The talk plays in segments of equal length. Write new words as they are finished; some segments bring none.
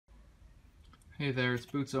Hey there, it's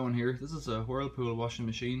Boots Owen here. This is a Whirlpool washing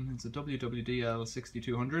machine. It's a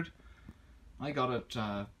WWDL6200. I got it,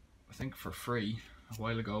 I think for free a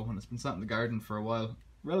while ago, and it's been sat in the garden for a while.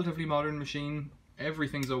 Relatively modern machine.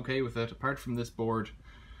 Everything's okay with it, apart from this board.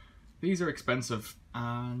 These are expensive,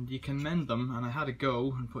 and you can mend them, and I had a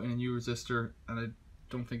go and put in a new resistor, and I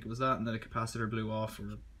don't think it was that, and then a capacitor blew off,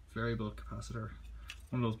 or a variable capacitor.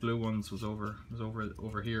 One of those blue ones was over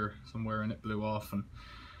here somewhere, and it blew off, and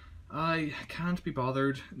I can't be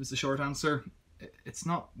bothered, is the short answer. It's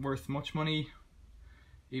not worth much money,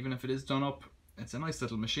 even if it is done up. It's a nice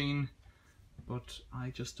little machine, but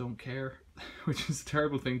I just don't care, which is a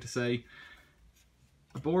terrible thing to say.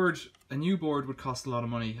 A new board would cost a lot of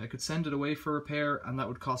money. I could send it away for repair, and that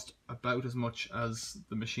would cost about as much as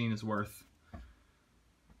the machine is worth.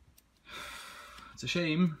 It's a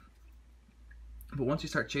shame, but once you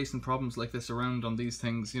start chasing problems like this around on these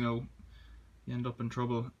things, you know, you end up in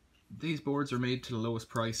trouble. These boards are made to the lowest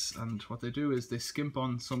price, and what they do is they skimp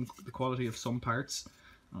on the quality of some parts.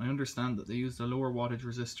 I understand that they use a lower wattage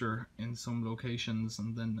resistor in some locations,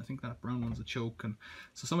 and then I think that brown one's a choke, and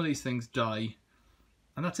so some of these things die,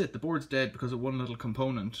 and that's it. The board's dead because of one little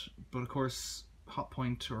component. But of course,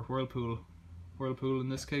 Hotpoint or Whirlpool in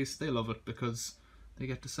this case, they love it because they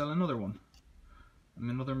get to sell another one. I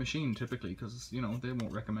mean, another machine typically, because you know they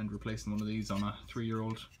won't recommend replacing one of these on a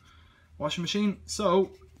 3-year-old washing machine.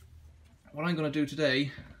 So what I'm going to do today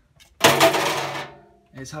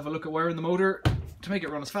is have a look at wiring the motor to make it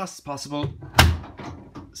run as fast as possible,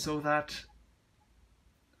 so that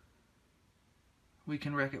we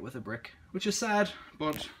can wreck it with a brick, which is sad,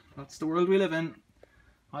 but that's the world we live in.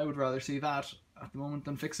 I would rather see that at the moment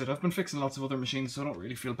than fix it. I've been fixing lots of other machines, so I don't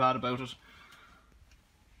really feel bad about it.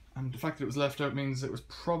 And the fact that it was left out means it was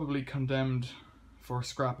probably condemned for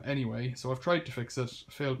scrap anyway, so I've tried to fix it,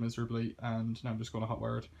 failed miserably, and now I'm just going to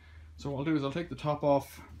hotwire it. So what I'll do is I'll take the top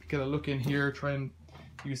off, get a look in here, try and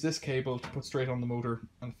use this cable to put straight on the motor,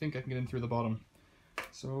 and I think I can get in through the bottom.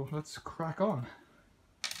 So let's crack on.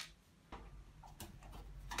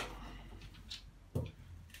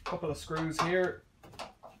 Couple of screws here.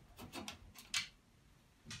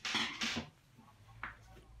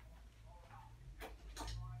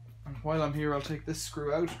 And while I'm here, I'll take this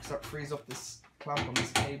screw out because that frees up this clamp on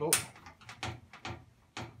this cable.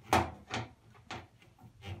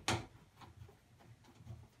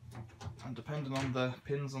 And depending on the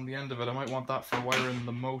pins on the end of it, I might want that for wiring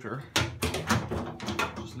the motor.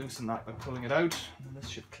 Just loosen that by pulling it out, and this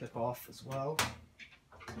should clip off as well.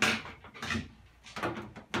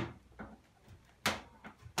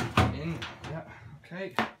 In, yeah,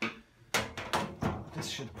 okay. This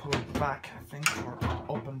should pull back, I think, or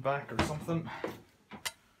up and back or something.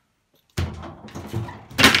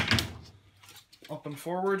 Up and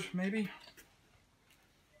forward, maybe.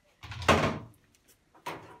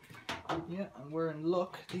 Yeah, and we're in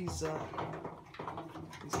luck. These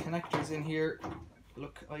connectors in here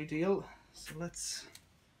look ideal. So let's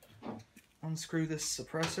unscrew this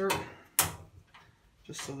suppressor,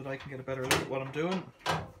 just so that I can get a better look at what I'm doing.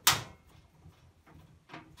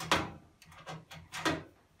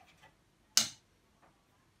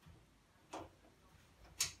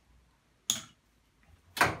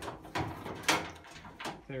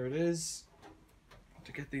 There it is.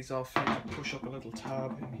 To get these off, I need to push up a little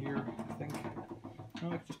tab in here, I think. No,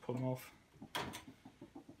 I can just pull them off.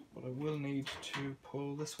 But I will need to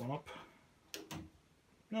pull this one up.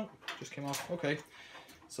 No, just came off. Okay,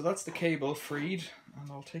 so that's the cable freed,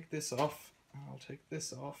 and I'll take this off, and I'll take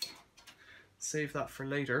this off. Save that for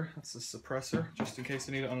later. That's the suppressor, just in case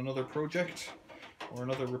I need it on another project or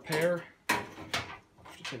another repair. I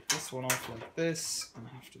have to take this one off like this, and I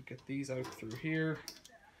have to get these out through here.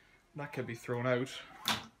 That can be thrown out.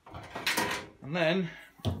 And then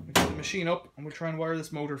we get the machine up and we'll try and wire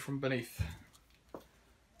this motor from beneath.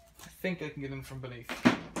 I think I can get in from beneath.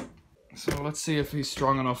 So let's see if he's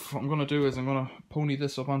strong enough. What I'm going to do is I'm going to pony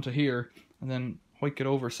this up onto here and then hike it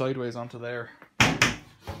over sideways onto there.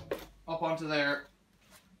 Up onto there.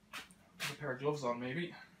 Put a pair of gloves on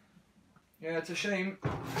maybe. Yeah, it's a shame.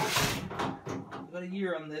 I've got a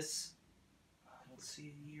year on this. I don't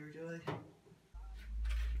see a year, do I?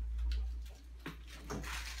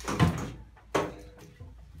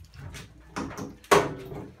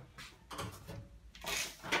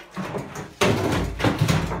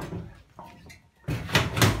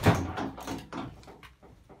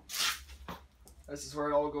 This is where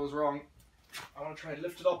it all goes wrong. I want to try and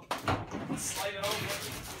lift it up and slide it over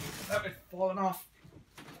without it falling off.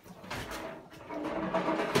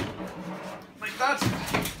 Like that.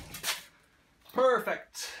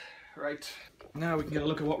 Perfect. Right. Now we can get a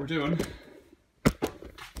look at what we're doing.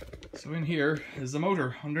 So in here is the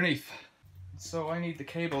motor underneath. So I need the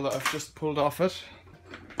cable that I've just pulled off it.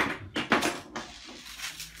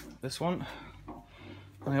 This one.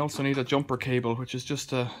 And I also need a jumper cable, which is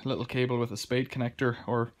just a little cable with a spade connector,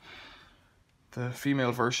 or the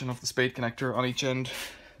female version of the spade connector on each end.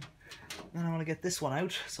 Then I want to get this one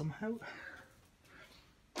out somehow.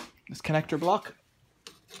 This connector block.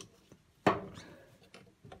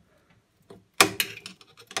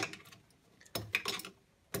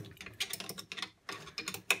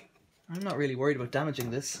 I'm not really worried about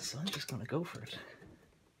damaging this, so I'm just going to go for it.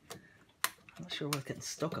 I'm not sure what it's getting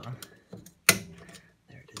stuck on.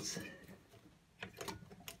 There it is.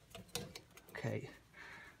 Okay,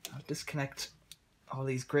 I'll disconnect all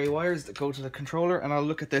these grey wires that go to the controller, and I'll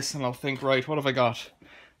look at this and I'll think, right, what have I got?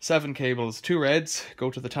 7 cables, 2 reds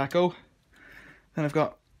go to the tacho. Then I've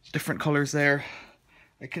got different colours there.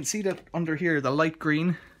 I can see that under here the light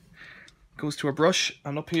green goes to a brush,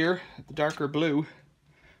 and up here the darker blue,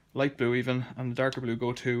 light blue even, and the darker blue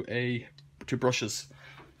go to two brushes.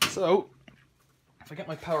 So if I get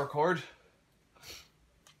my power cord,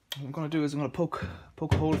 what I'm going to do is I'm going to poke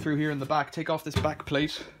a hole through here in the back, take off this back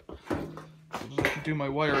plate, so that I can do my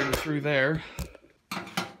wiring through there.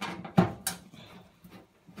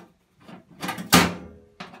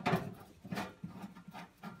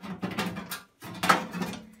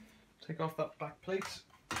 Take off that back plate.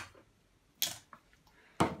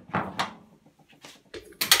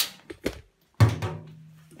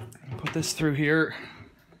 Put this through here.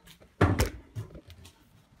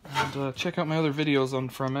 And check out my other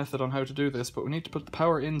videos for a method on how to do this, but we need to put the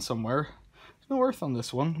power in somewhere. There's no earth on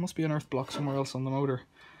this one. There must be an earth block somewhere else on the motor.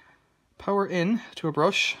 Power in to a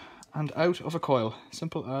brush and out of a coil.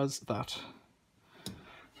 Simple as that.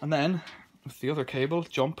 And then, with the other cable,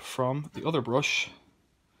 jump from the other brush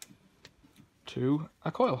to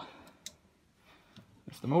a coil.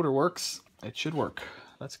 If the motor works, it should work.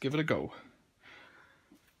 Let's give it a go.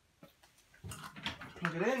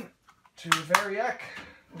 Plug it in to Variac,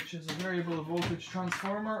 which is a variable voltage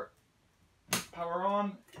transformer. Power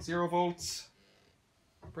on, 0 volts.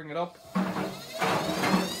 Bring it up.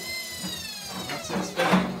 That's it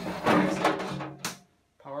spinning. Excellent.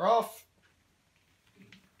 Power off.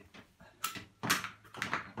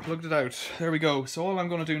 Plugged it out. There we go. So all I'm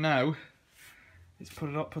going to do now is put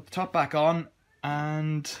it up, put the top back on,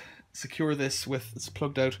 and secure this with, it's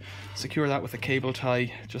plugged out, secure that with a cable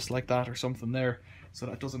tie, just like that or something there, so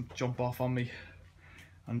that it doesn't jump off on me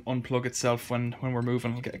and unplug itself when we're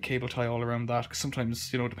moving. I'll get a cable tie all around that, because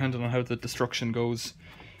sometimes, you know, depending on how the destruction goes,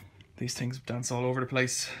 these things dance all over the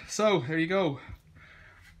place. So there you go.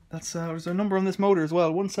 That's there's a number on this motor as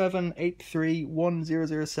well,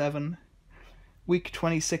 1783107, week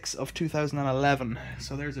 26 of 2011.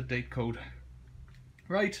 So there's a date code.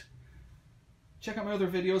 Right, check out my other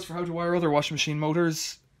videos for how to wire other washing machine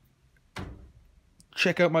motors.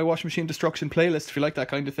 Check out my washing machine destruction playlist if you like that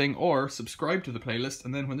kind of thing, or subscribe to the playlist,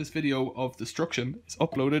 and then when this video of destruction is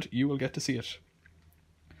uploaded, you will get to see it.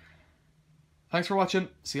 Thanks for watching,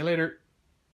 see you later.